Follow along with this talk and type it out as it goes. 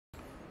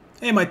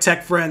Hey my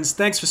tech friends,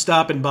 thanks for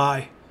stopping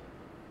by.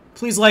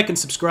 Please like and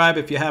subscribe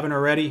if you haven't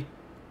already.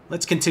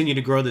 Let's continue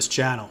to grow this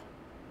channel.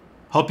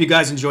 Hope you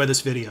guys enjoy this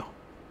video.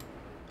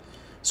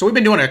 So we've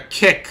been doing a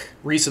kick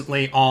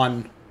recently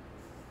on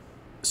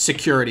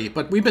security,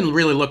 but we've been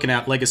really looking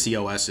at legacy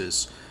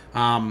OSs.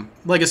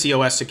 Legacy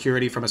OS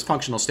security from a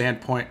functional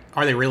standpoint,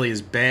 are they really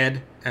as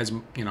bad as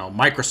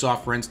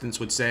Microsoft, for instance,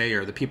 would say,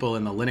 or the people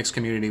in the Linux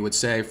community would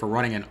say for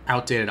running an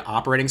outdated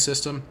operating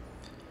system?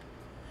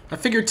 I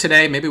figured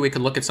today maybe we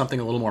could look at something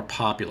a little more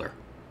popular.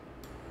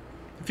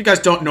 If you guys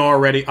don't know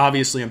already,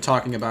 obviously I'm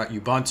talking about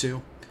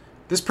Ubuntu.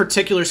 This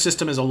particular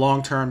system is a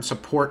long-term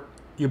support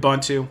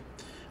Ubuntu.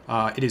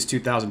 It is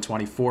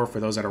 2024 for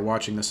those that are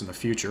watching this in the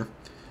future.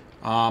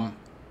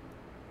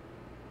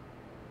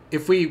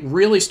 If we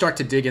really start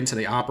to dig into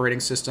the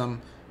operating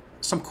system,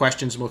 some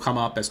questions will come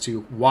up as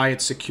to why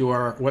it's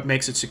secure, what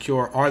makes it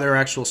secure, are there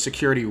actual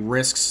security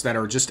risks that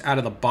are just out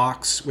of the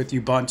box with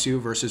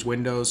Ubuntu versus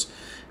Windows?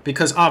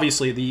 Because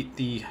obviously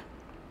the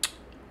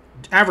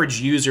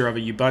average user of a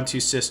Ubuntu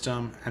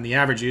system and the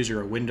average user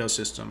of a Windows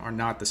system are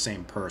not the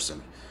same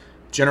person.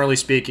 Generally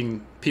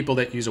speaking, people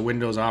that use a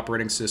Windows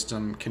operating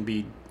system can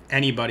be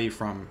anybody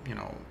from,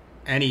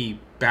 any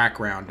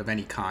background of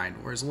any kind,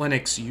 whereas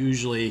Linux,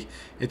 usually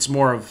it's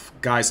more of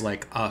guys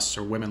like us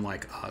or women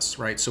like us,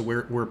 right? So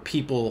we're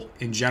people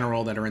in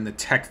general that are in the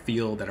tech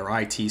field, that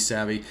are IT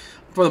savvy.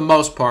 For the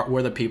most part,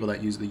 we're the people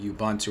that use the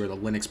Ubuntu or the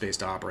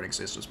Linux-based operating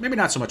systems. Maybe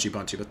not so much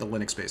Ubuntu, but the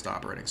Linux-based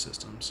operating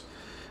systems.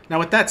 Now,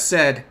 with that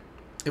said,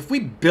 if we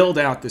build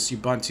out this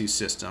Ubuntu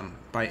system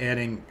by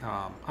adding,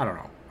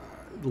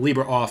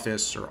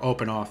 LibreOffice or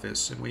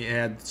OpenOffice, and we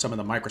add some of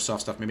the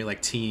Microsoft stuff, maybe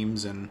like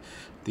Teams and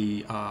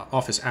the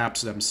Office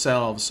apps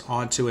themselves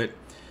onto it,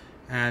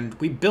 and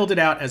we build it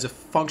out as a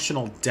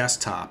functional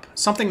desktop,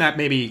 something that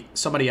maybe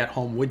somebody at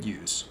home would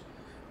use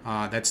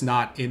that's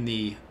not in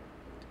the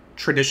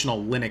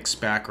traditional Linux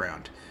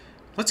background.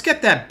 Let's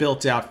get that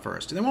built out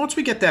first. And then once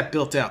we get that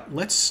built out,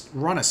 let's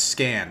run a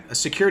scan, a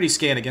security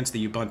scan against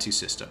the Ubuntu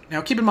system.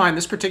 Now keep in mind,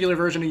 this particular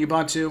version of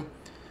Ubuntu,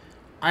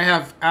 I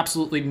have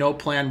absolutely no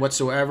plan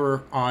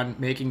whatsoever on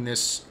making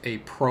this a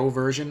pro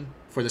version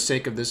for the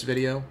sake of this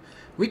video.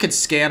 We could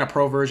scan a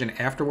pro version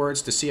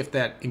afterwards to see if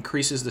that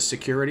increases the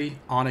security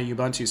on a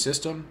Ubuntu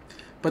system.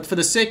 But for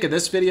the sake of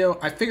this video,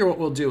 I figure what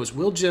we'll do is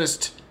we'll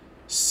just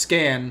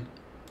scan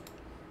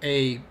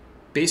a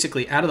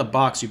basically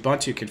out-of-the-box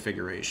Ubuntu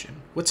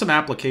configuration with some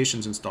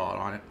applications installed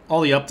on it,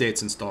 all the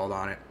updates installed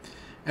on it,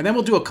 and then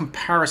we'll do a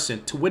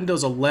comparison to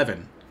Windows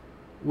 11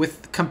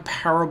 with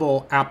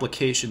comparable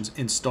applications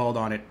installed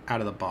on it out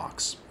of the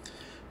box.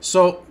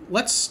 So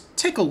let's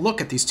take a look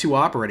at these two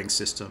operating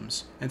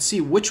systems and see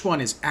which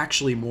one is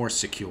actually more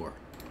secure.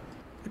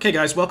 Okay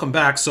guys, welcome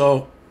back.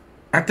 So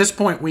at this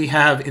point we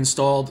have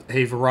installed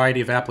a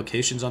variety of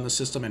applications on the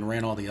system and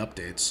ran all the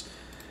updates.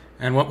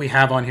 And what we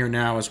have on here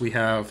now is we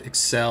have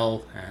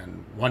Excel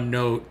and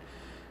OneNote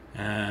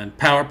and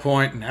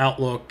PowerPoint and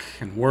Outlook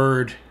and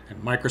Word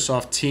and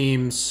Microsoft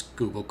Teams,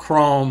 Google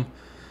Chrome.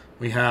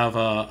 We have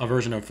a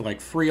version of like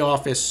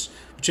FreeOffice,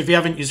 which if you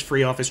haven't used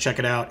FreeOffice, check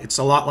it out. It's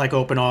a lot like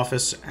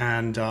OpenOffice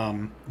and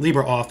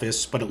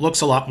LibreOffice, but it looks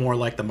a lot more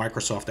like the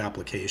Microsoft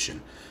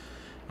application.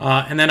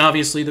 And then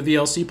obviously the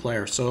VLC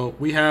player. So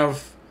we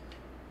have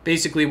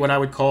basically what I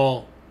would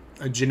call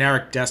a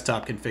generic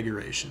desktop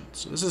configuration.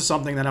 So this is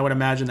something that I would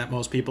imagine that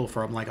most people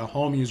from like a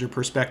home user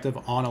perspective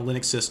on a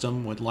Linux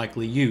system would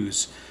likely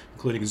use,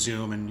 including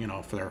Zoom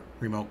and, for their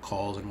remote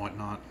calls and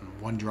whatnot,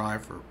 and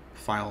OneDrive for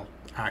file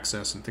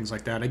access and things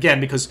like that. Again,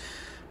 because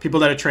people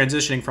that are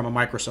transitioning from a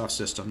Microsoft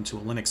system to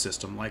a Linux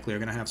system likely are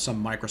going to have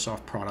some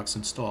Microsoft products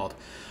installed.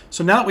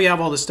 So now that we have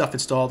all this stuff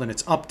installed and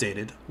it's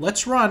updated,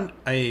 let's run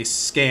a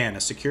scan,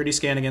 a security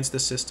scan against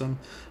this system.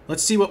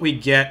 Let's see what we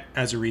get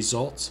as a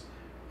result.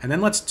 And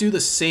then let's do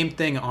the same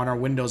thing on our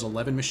Windows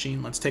 11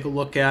 machine. Let's take a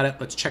look at it.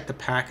 Let's check the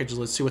package.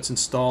 Let's see what's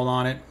installed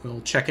on it.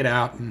 We'll check it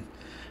out. And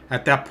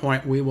at that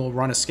point, we will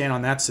run a scan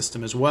on that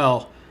system as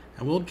well.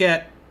 And we'll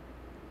get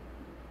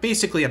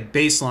basically a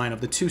baseline of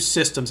the two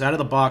systems out of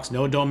the box,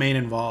 no domain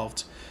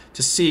involved,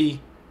 to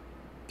see,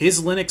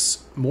 is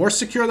Linux more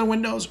secure than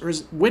Windows, or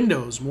is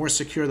Windows more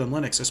secure than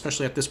Linux,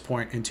 especially at this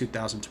point in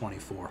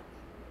 2024.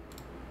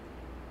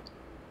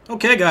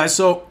 Okay guys,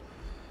 so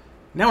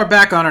now we're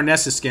back on our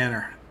Nessus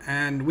scanner,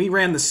 and we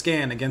ran the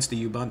scan against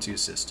the Ubuntu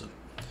system.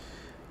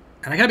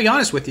 And I gotta be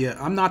honest with you,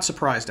 I'm not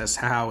surprised as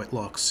to how it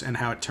looks and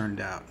how it turned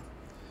out.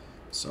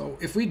 So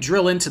if we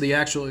drill into the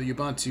actual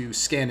Ubuntu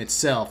scan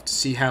itself to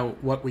see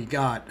what we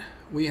got,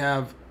 we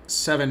have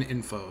 7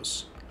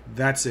 infos.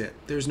 That's it.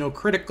 There's no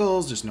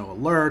criticals, there's no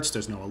alerts,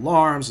 there's no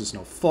alarms, there's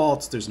no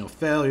faults, there's no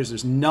failures,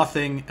 there's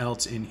nothing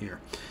else in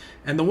here.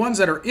 And the ones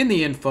that are in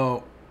the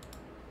info,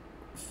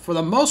 for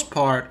the most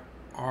part,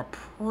 are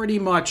pretty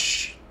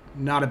much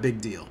not a big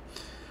deal.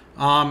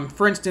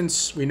 For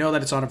instance, we know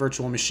that it's on a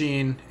virtual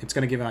machine. It's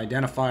going to give an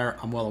identifier.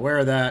 I'm well aware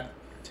of that.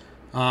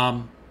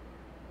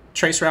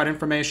 Traceroute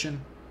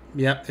information.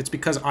 Yep, it's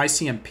because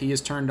ICMP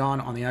is turned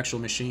on the actual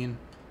machine,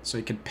 so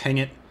you can ping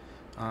it.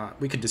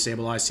 We could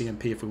disable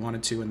ICMP if we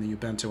wanted to in the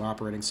Ubuntu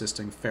operating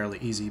system fairly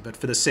easy, but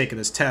for the sake of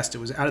this test, it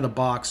was out of the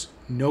box,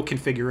 no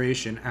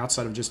configuration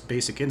outside of just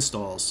basic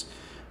installs.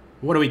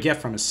 What do we get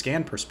from a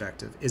scan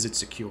perspective? Is it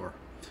secure?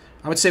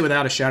 I would say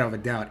without a shadow of a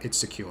doubt, it's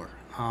secure.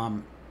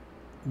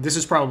 This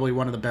is probably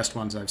one of the best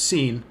ones I've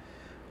seen.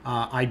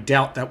 I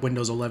doubt that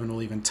Windows 11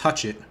 will even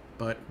touch it,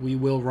 but we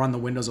will run the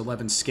Windows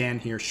 11 scan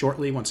here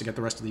shortly once we get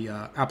the rest of the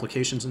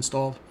applications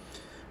installed.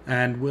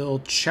 And we'll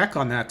check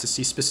on that to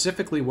see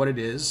specifically what it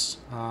is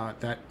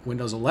that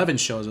Windows 11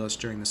 shows us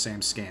during the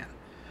same scan.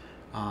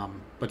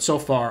 But so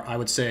far, I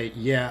would say,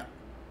 yeah,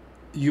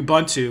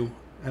 Ubuntu,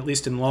 at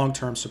least in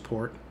long-term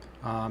support,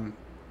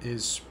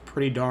 is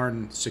pretty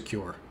darn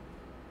secure.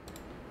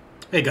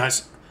 Hey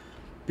guys,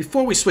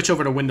 before we switch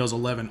over to Windows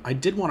 11, I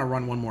did want to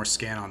run one more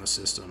scan on the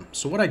system.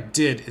 So what I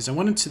did is I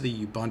went into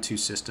the Ubuntu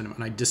system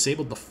and I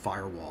disabled the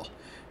firewall.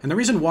 And the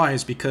reason why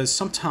is because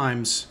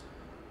sometimes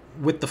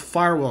with the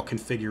firewall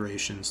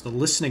configurations, the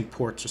listening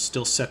ports are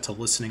still set to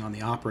listening on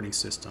the operating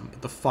system,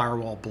 but the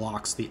firewall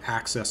blocks the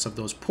access of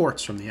those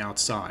ports from the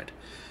outside.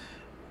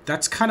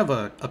 That's kind of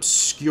an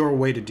obscure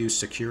way to do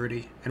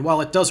security, and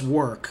while it does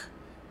work,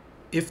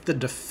 if the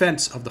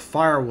defense of the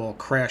firewall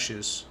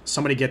crashes,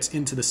 somebody gets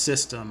into the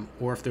system,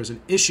 or if there's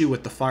an issue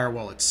with the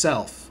firewall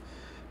itself,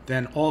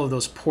 then all of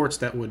those ports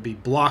that would be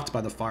blocked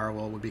by the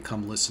firewall would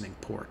become listening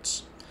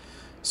ports.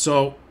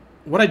 So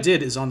what I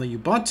did is on the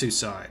Ubuntu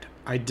side,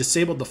 I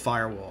disabled the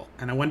firewall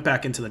and I went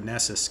back into the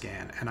Nessus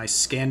scan and I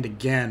scanned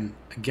again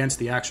against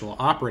the actual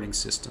operating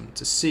system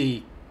to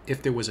see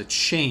if there was a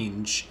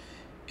change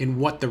in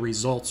what the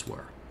results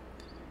were.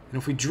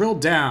 And if we drill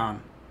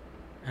down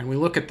and we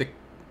look at the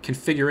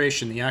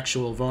configuration, the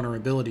actual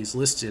vulnerabilities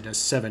listed as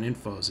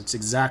 7infos, it's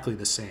exactly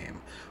the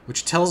same,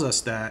 which tells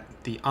us that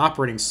the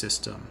operating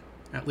system,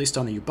 at least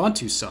on the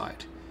Ubuntu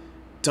side,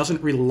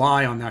 doesn't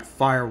rely on that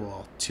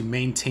firewall to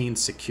maintain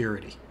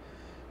security.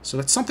 So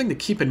that's something to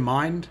keep in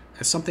mind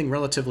as something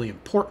relatively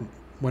important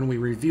when we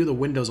review the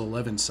Windows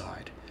 11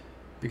 side.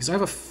 Because I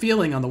have a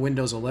feeling on the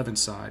Windows 11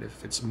 side,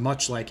 if it's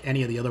much like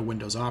any of the other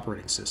Windows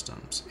operating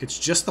systems, it's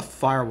just the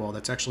firewall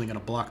that's actually going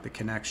to block the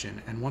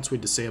connection, and once we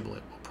disable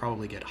it, we'll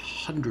probably get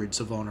hundreds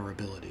of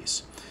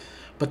vulnerabilities.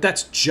 But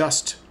that's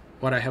just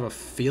what I have a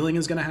feeling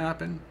is going to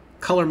happen.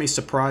 Color me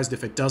surprised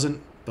if it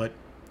doesn't, but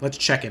let's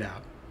check it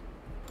out.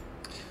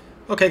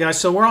 Okay guys,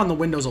 so we're on the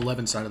Windows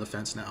 11 side of the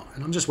fence now,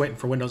 and I'm just waiting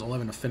for Windows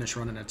 11 to finish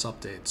running its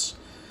updates.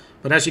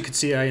 But as you can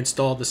see, I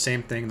installed the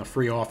same thing, the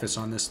free Office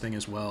on this thing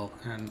as well,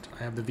 and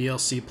I have the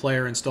VLC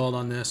player installed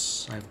on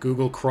this, I have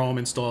Google Chrome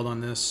installed on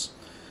this.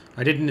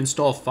 I didn't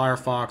install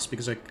Firefox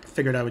because I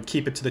figured I would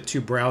keep it to the two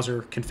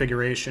browser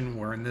configuration,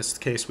 where in this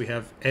case we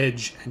have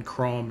Edge and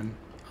Chrome, and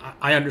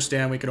I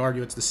understand we could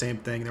argue it's the same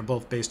thing, they're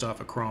both based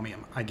off of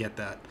Chromium, I get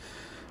that.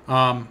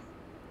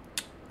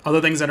 Other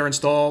things that are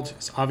installed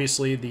is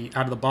obviously the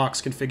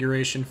out-of-the-box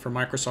configuration for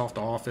Microsoft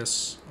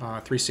Office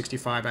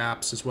 365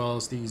 apps, as well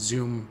as the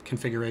Zoom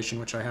configuration,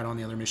 which I had on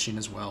the other machine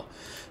as well.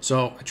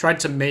 So I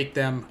tried to make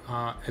them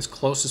as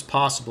close as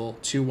possible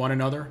to one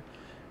another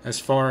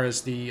as far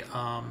as the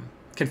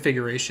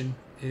configuration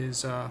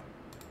is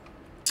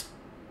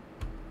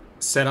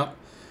set up.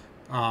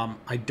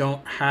 I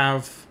don't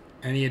have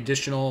any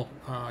additional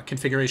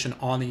configuration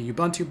on the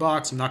Ubuntu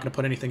box. I'm not going to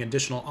put anything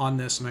additional on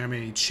this, and I don't have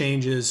any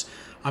changes.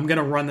 I'm going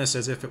to run this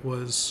as if it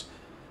was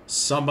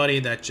somebody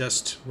that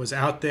just was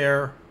out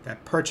there,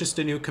 that purchased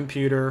a new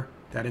computer,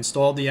 that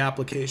installed the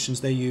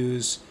applications they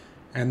use,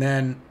 and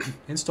then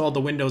installed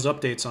the Windows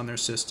updates on their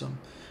system.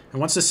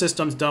 And once the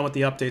system's done with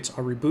the updates,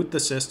 I'll reboot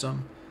the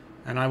system,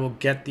 and I will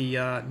get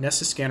the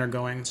Nessus scanner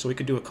going so we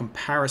could do a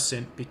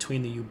comparison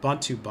between the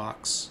Ubuntu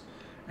box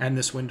and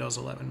this Windows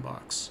 11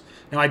 box.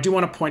 Now, I do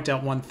want to point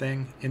out one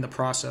thing in the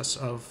process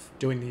of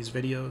doing these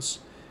videos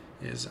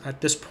is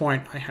at this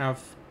point I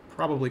have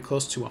probably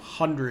close to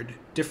 100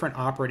 different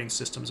operating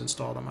systems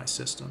installed on my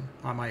system,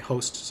 on my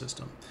host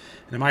system.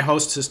 And my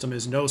host system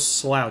is no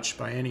slouch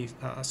by any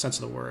sense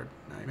of the word.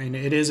 I mean,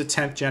 it is a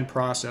 10th gen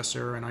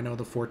processor, and I know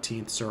the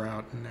 14ths are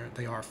out and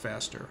they are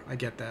faster. I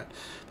get that.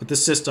 But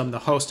this system, the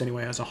host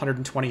anyway, has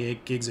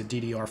 128 gigs of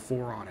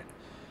DDR4 on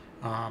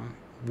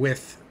it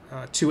with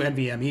 2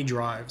 NVMe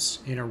drives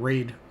in a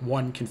RAID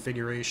 1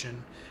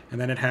 configuration. And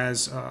then it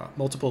has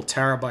multiple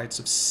terabytes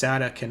of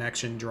SATA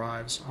connection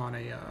drives on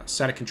a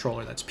SATA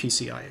controller that's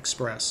PCI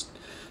Express.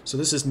 So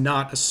this is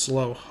not a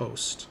slow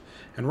host.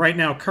 And right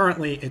now,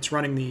 currently, it's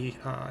running the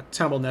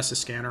Tenable Nessus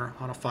scanner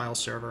on a file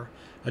server,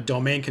 a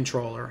domain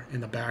controller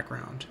in the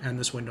background, and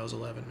this Windows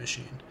 11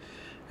 machine.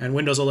 And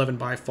Windows 11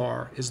 by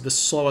far is the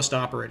slowest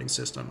operating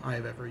system I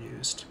have ever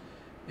used.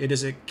 It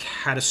is a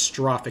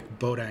catastrophic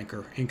boat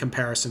anchor in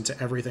comparison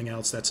to everything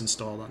else that's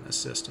installed on this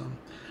system.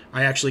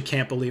 I actually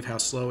can't believe how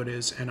slow it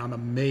is, and I'm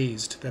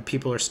amazed that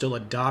people are still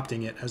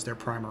adopting it as their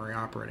primary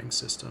operating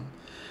system.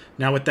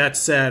 Now, with that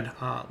said,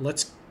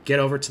 let's get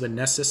over to the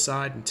Nessus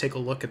side and take a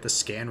look at the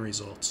scan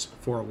results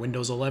for a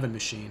Windows 11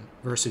 machine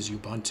versus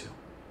Ubuntu.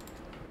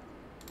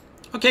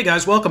 Okay,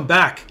 guys, welcome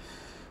back.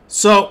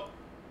 So,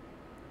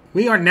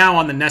 we are now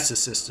on the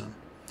Nessus system.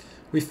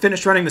 We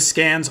finished running the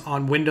scans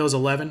on Windows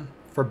 11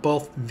 for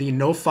both the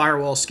no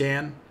firewall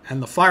scan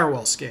and the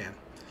firewall scan.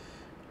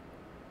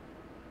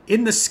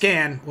 In the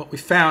scan, what we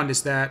found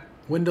is that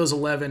Windows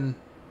 11,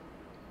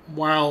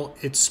 while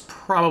it's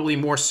probably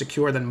more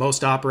secure than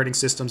most operating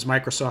systems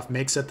Microsoft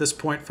makes at this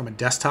point from a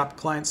desktop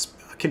client's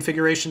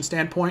configuration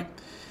standpoint,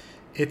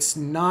 it's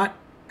not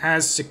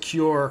as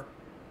secure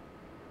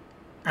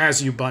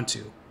as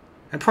Ubuntu,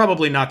 and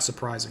probably not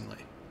surprisingly.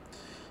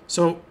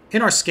 So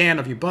in our scan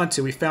of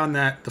Ubuntu, we found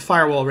that the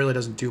firewall really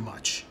doesn't do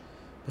much.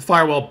 The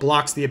firewall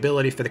blocks the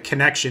ability for the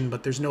connection,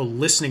 but there's no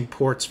listening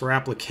ports for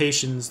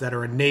applications that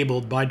are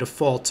enabled by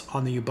default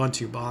on the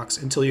Ubuntu box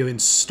until you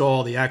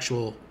install the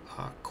actual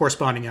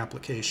corresponding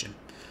application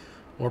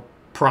or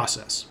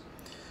process.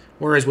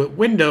 Whereas with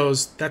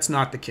Windows, that's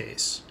not the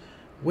case.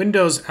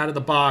 Windows out of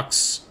the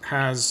box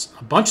has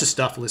a bunch of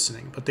stuff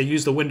listening, but they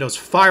use the Windows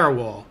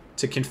firewall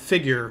to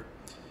configure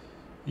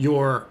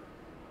your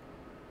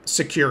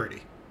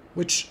security,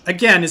 which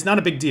again is not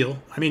a big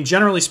deal. I mean,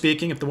 generally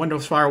speaking, if the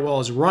Windows firewall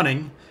is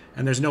running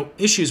and there's no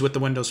issues with the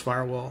Windows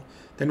firewall,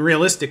 then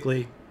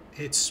realistically,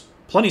 it's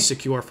plenty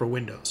secure for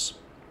Windows.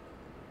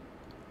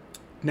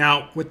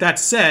 Now, with that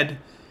said,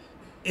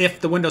 if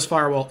the Windows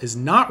firewall is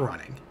not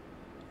running,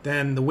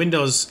 then the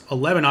Windows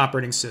 11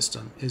 operating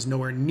system is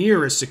nowhere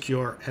near as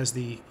secure as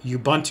the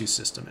Ubuntu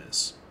system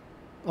is.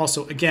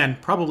 Also, again,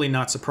 probably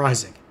not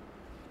surprising.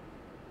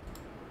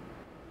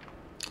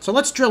 So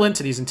let's drill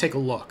into these and take a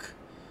look.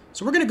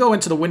 So we're going to go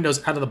into the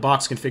Windows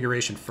out-of-the-box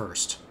configuration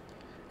first.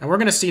 And we're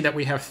going to see that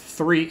we have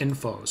 3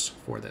 infos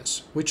for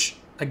this, which,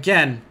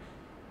 again,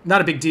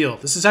 not a big deal.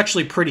 This is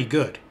actually pretty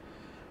good.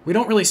 We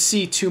don't really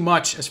see too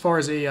much as far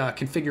as a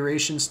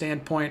configuration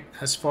standpoint,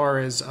 as far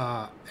as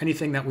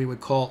anything that we would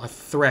call a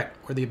threat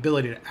or the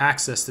ability to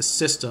access the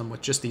system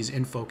with just these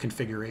info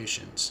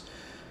configurations.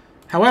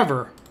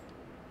 However,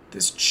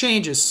 this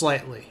changes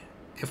slightly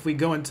if we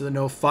go into the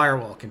no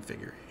firewall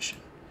configuration.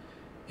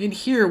 In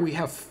here, we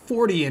have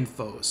 40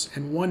 infos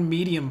and 1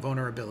 medium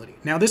vulnerability.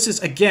 Now, this is,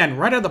 again,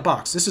 right out of the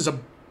box. This is a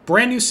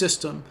brand new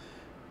system,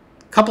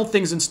 couple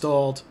things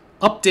installed,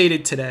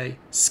 updated today,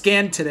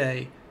 scanned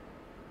today.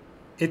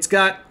 It's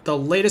got the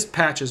latest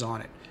patches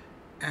on it,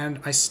 and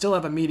I still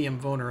have a medium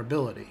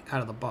vulnerability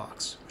out of the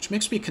box, which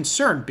makes me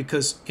concerned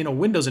because in a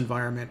Windows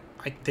environment,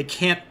 they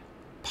can't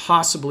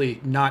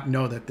possibly not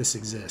know that this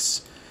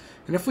exists.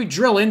 And if we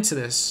drill into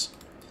this,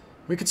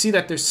 we can see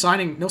that there's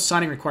no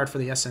signing required for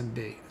the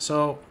SMB.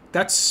 So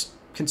that's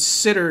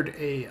considered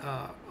a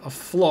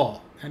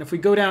flaw. And if we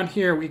go down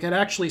here, we can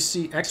actually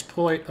see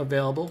exploit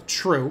available,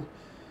 true,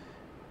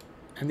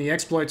 and the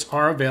exploits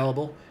are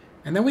available.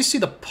 And then we see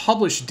the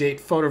publish date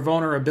for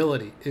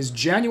vulnerability is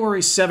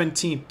January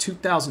 17,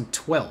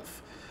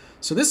 2012.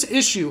 So this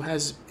issue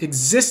has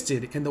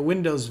existed in the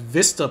Windows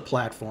Vista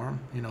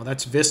platform. You know,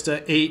 that's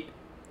Vista 8,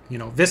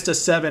 Vista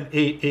 7,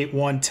 8,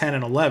 8.1, 10,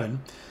 and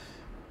 11.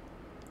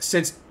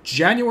 Since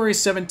January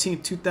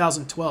 17,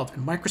 2012,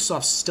 and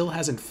Microsoft still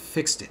hasn't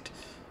fixed it.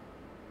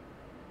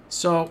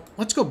 So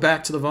let's go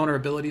back to the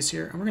vulnerabilities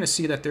here, and we're going to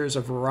see that there's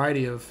a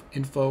variety of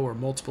info or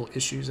multiple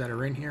issues that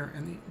are in here.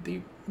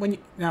 And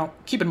now,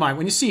 keep in mind,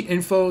 when you see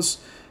infos,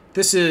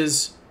 this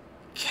is,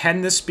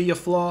 can this be a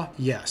flaw?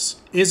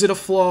 Yes. Is it a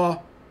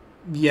flaw?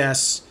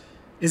 Yes.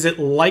 Is it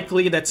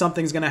likely that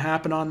something's going to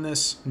happen on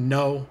this?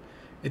 No.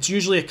 It's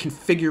usually a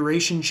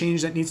configuration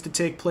change that needs to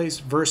take place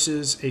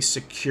versus a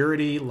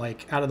security,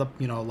 like out of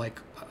the, like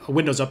a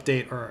Windows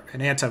update or an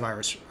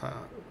antivirus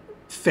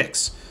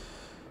fix.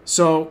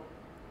 So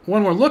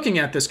when we're looking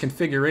at this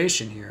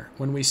configuration here,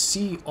 when we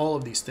see all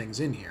of these things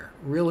in here,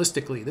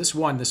 realistically, this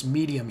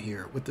medium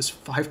here with this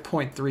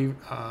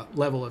 5.3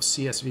 level of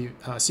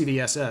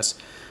CVSS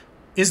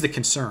is the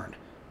concern.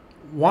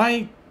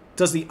 Why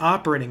does the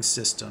operating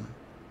system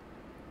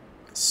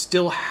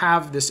still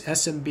have this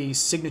SMB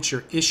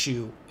signature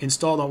issue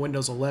installed on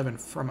Windows 11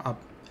 from a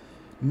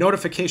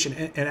notification,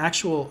 an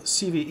actual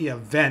CVE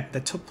event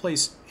that took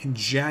place in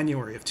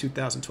January of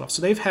 2012?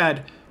 So they've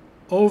had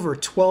over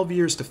 12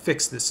 years to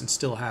fix this and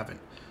still haven't.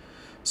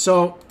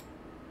 So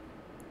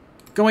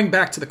going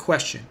back to the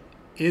question,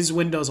 is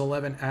Windows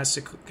 11 as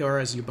secure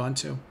as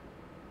Ubuntu?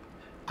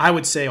 I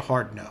would say a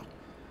hard no.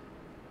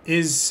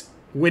 Is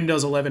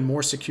Windows 11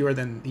 more secure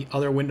than the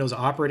other Windows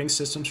operating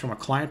systems from a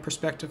client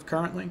perspective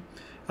currently?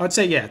 I would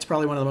say, yeah, it's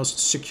probably one of the most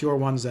secure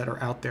ones that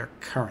are out there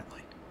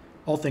currently,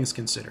 all things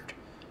considered.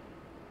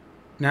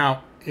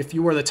 Now, if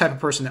you were the type of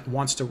person that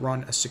wants to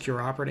run a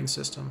secure operating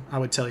system, I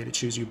would tell you to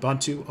choose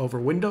Ubuntu over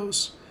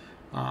Windows.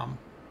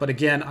 But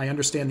again, I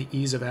understand the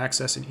ease of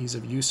access and ease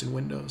of use in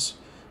Windows.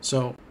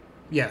 So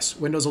yes,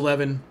 Windows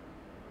 11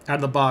 out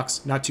of the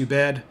box, not too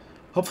bad.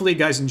 Hopefully you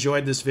guys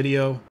enjoyed this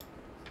video.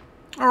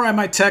 All right,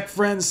 my tech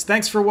friends,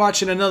 thanks for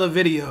watching another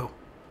video.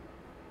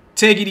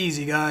 Take it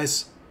easy,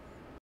 guys.